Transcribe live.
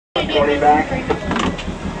20 back.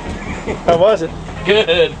 How was it?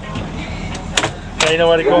 Good. Now you know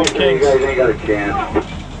why they call them kings. You guys ain't got a chance.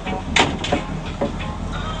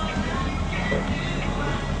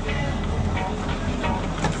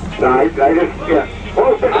 No, I just, yeah.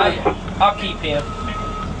 I'll keep him.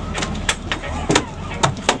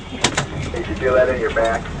 Did you feel that in your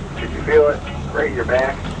back? Did you feel it right in your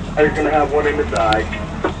back? Or you're going to have one in the side.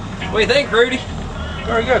 What do you think, Rudy?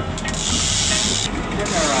 Very good. Get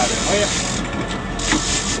there right there, will you?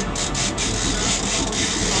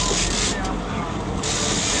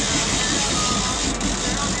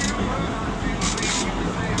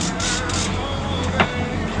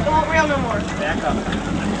 It won't reel no more. Back up.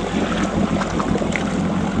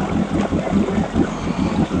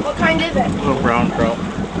 What kind is it? Little brown trout.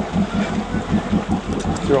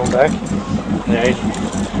 Throw them back. Yeah, he's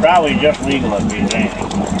probably just legal if he's anything.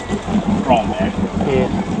 Throw him back. Yeah.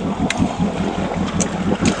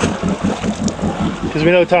 Because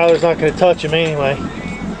we know Tyler's not going to touch him anyway.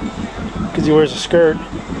 Because he wears a skirt.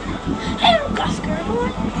 I don't got a skirt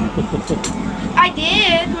on. I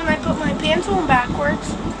did when I put my pants on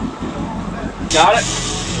backwards. Got it?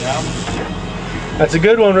 Yeah. That's a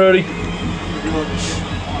good one, Rudy.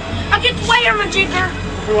 I'll get the weigher, my jigger.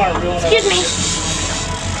 Excuse me.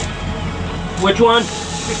 Which one?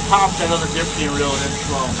 Just pop that other dipsy and reel it in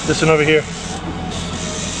slow. This one over here.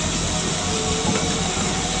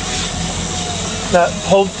 Now,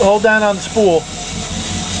 hold down on the spool.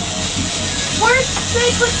 Where's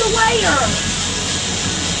they put the weigher?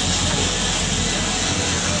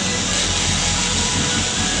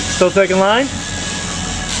 Still taking line?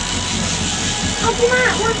 Uncle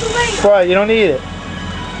Matt, where's the weigher? Quiet, you don't need it.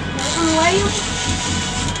 On the weigher?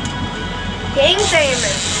 Game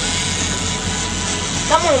salmon.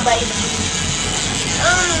 Come on, baby. Oh,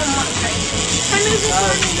 my baby. Can I move this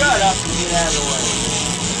one? Shut up and get out of the way.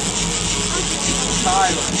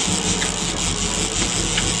 Tyler.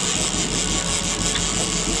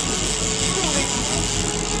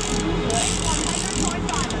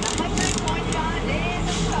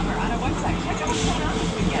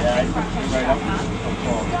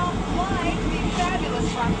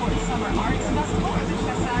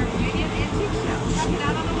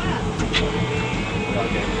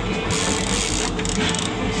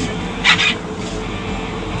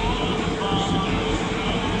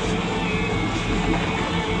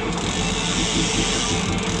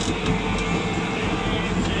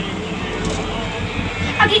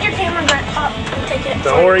 I'll get your camera right up and take it.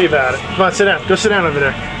 Don't worry about it. Come on, sit down. Go sit down over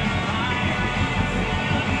there.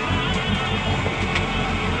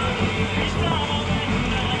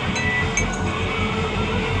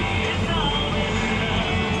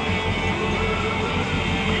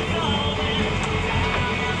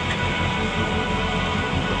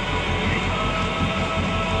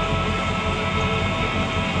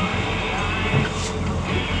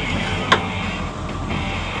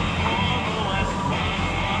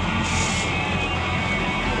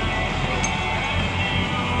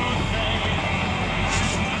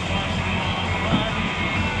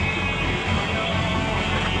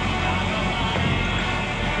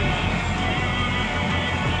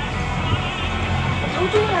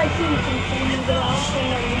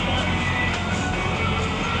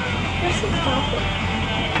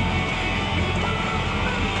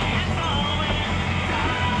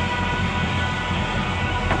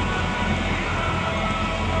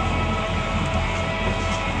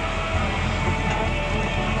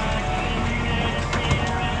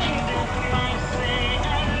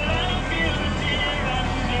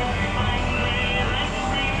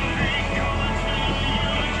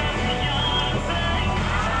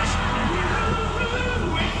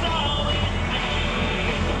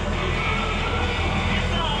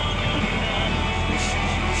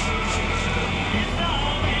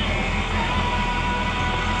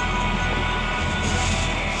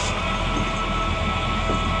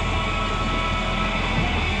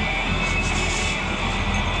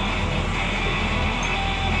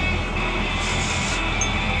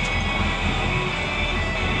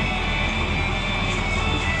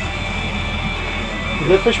 Did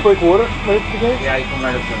that fish break water right today? Yeah, you come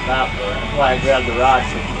right up to the top. That's why I grabbed the rod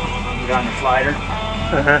so you got on the slider.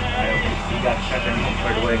 You got to shut them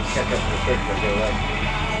right away and catch up to the fish right away.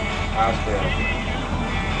 I'll stay up.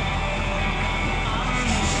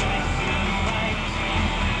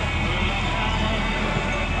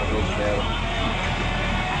 I'll go to bed.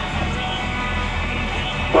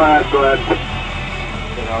 Go ahead.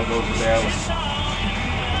 Then I'll go to bed.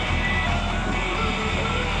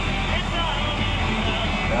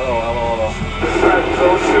 Hello. Go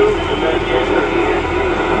to, and then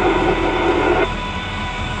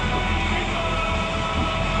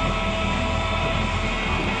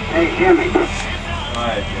Hey, Jimmy.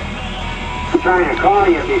 Alright, Jim. I'm trying to call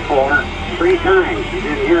you before 3 times. You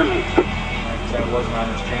didn't hear me. That wasn't on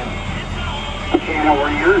his channel. What channel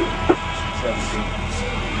were you on? 17.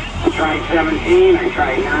 I tried 17, I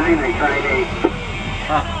tried 9, I tried 8.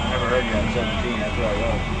 Huh, I never heard you on 17, that's where I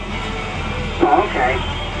was. Oh, okay.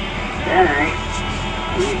 Alright.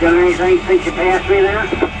 You done anything since you passed me there?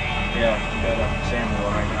 Yeah, I got a salmon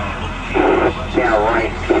right now. Yeah,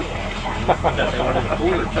 right. They wanted the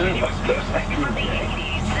cooler too.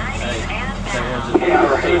 Hey, that one's a Yeah,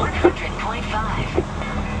 right.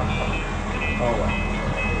 Oh well.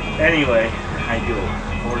 Anyway, I do it.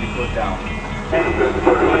 40 foot down.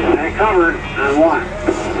 And I covered on what?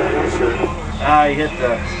 I hit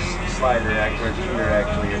the slider actually, or shooter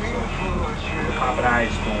actually. It's a popping eye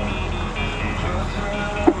stone.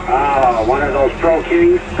 Oh, one of those Pro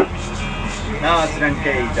Kings? No, it's an NK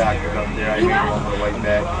doctor up there. I made one with a white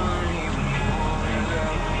bag.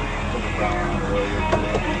 Put the brown on earlier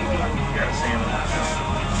today. Got a salmon on there.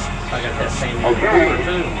 I got that salmon Okay,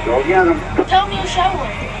 too. go get him. Tell me a show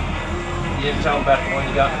one. You didn't tell them about the one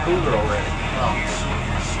you got in the cooler already. Oh.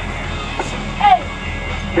 Hey,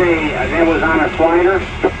 See, that was on a slider?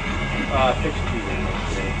 Fixed two in there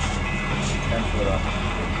today. 10 foot up.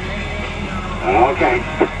 Okay.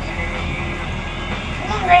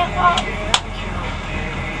 come on, Grandpa.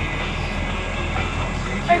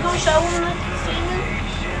 Are you going to show them the season?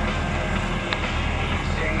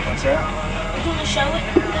 What's that? Are you going to show it?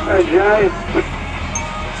 Hey, Jay.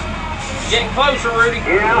 Getting closer, Rudy.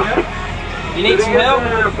 Yeah. You need some help?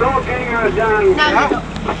 Pro King or done? No.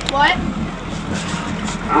 What?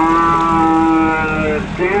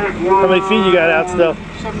 How many feet you got out still?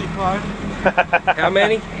 75. How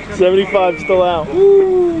many? 75 still out.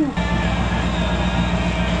 Woo!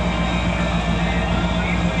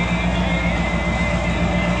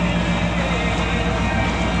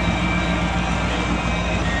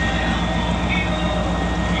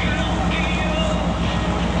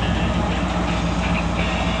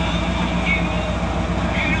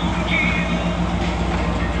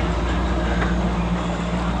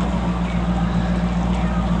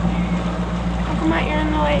 My ear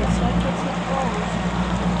in the way, so I can't see the ball.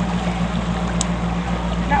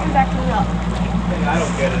 That one back to me up. I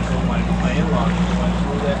don't get it until my in-laws went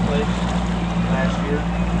through that place last year.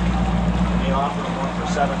 And they offered them one for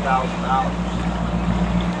 $7,000. I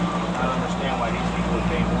don't understand why these people would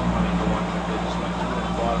pay more money for one if they just went through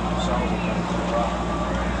and bought them themselves and got it for the rock.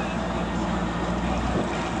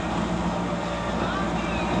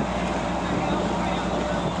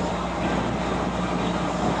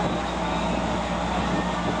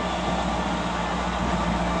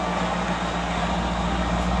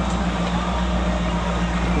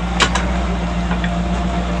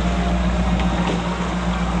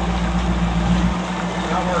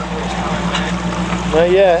 Not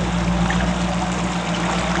yet.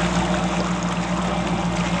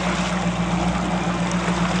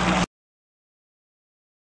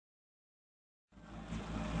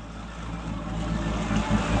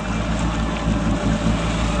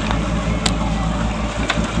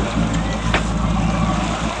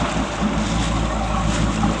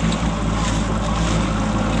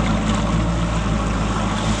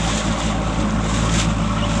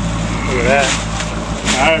 Look at that.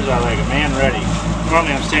 Ours are like a man ready.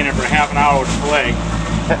 Normally I'm standing there for half an hour with a fillet.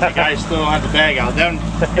 The guys still have the bag out. Then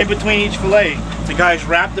in between each fillet, the guys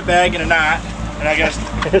wrap the bag in a knot, and I guess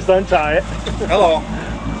Just untie it. hello.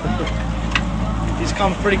 These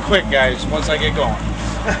come pretty quick, guys. Once I get going.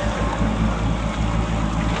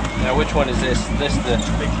 Now, which one is this? This the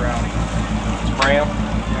Big brownie. it's brown?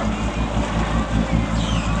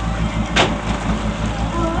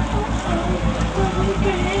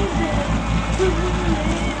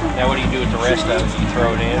 Now, what do you do with the rest of it? You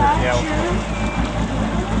throw it in? Yeah.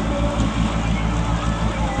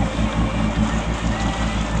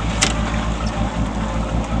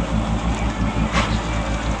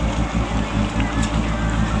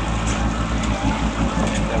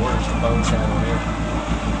 Now, where's the bones at on it?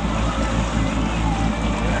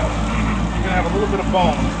 You're gonna have a little bit of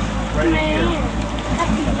bone right in here.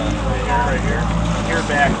 Right here. Here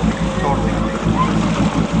back will be totally clean.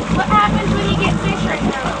 What happens when you get fish right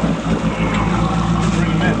now?